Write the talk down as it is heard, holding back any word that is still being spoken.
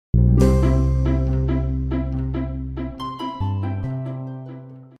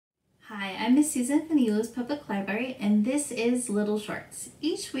is Susan from the Euless Public Library, and this is Little Shorts.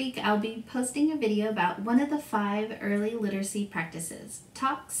 Each week I'll be posting a video about one of the 5 early literacy practices: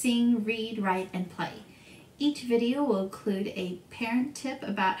 talk, sing, read, write, and play. Each video will include a parent tip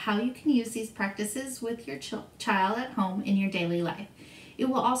about how you can use these practices with your child at home in your daily life. It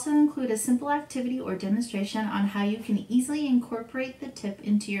will also include a simple activity or demonstration on how you can easily incorporate the tip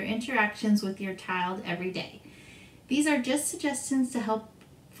into your interactions with your child every day. These are just suggestions to help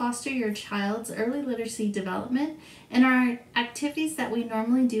foster your child's early literacy development and are activities that we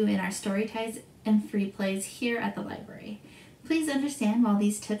normally do in our story times and free plays here at the library. Please understand, while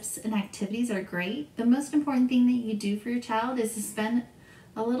these tips and activities are great, the most important thing that you do for your child is to spend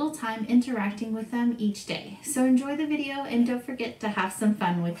a little time interacting with them each day. So enjoy the video and don't forget to have some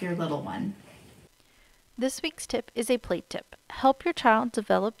fun with your little one. This week's tip is a play tip. Help your child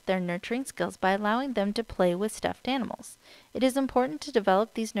develop their nurturing skills by allowing them to play with stuffed animals. It is important to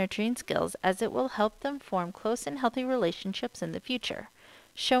develop these nurturing skills as it will help them form close and healthy relationships in the future.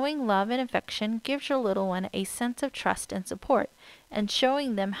 Showing love and affection gives your little one a sense of trust and support, and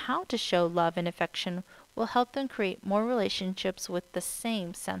showing them how to show love and affection will help them create more relationships with the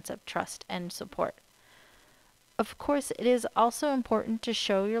same sense of trust and support. Of course, it is also important to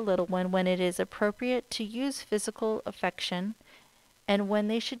show your little one when it is appropriate to use physical affection and when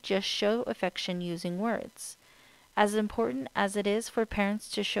they should just show affection using words. As important as it is for parents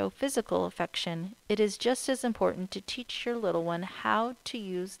to show physical affection, it is just as important to teach your little one how to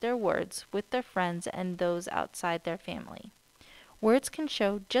use their words with their friends and those outside their family. Words can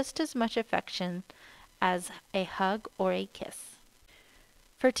show just as much affection as a hug or a kiss.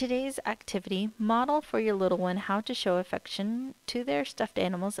 For today's activity, model for your little one how to show affection to their stuffed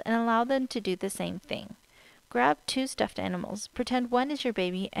animals and allow them to do the same thing. Grab 2 stuffed animals, pretend one is your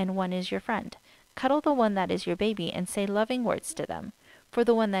baby and one is your friend. Cuddle the one that is your baby and say loving words to them. For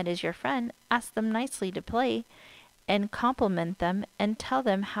the one that is your friend, ask them nicely to play and compliment them and tell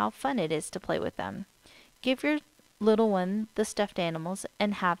them how fun it is to play with them. Give your little one the stuffed animals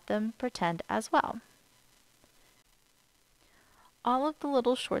and have them pretend as well. All of the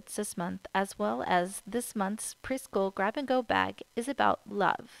little shorts this month, as well as this month's preschool grab-and-go bag, is about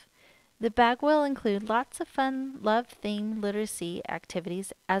love. The bag will include lots of fun love-themed literacy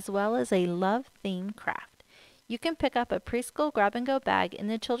activities, as well as a love-themed craft. You can pick up a preschool grab-and-go bag in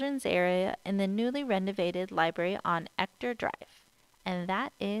the children's area in the newly renovated library on Ector Drive. And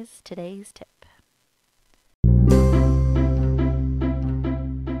that is today's tip.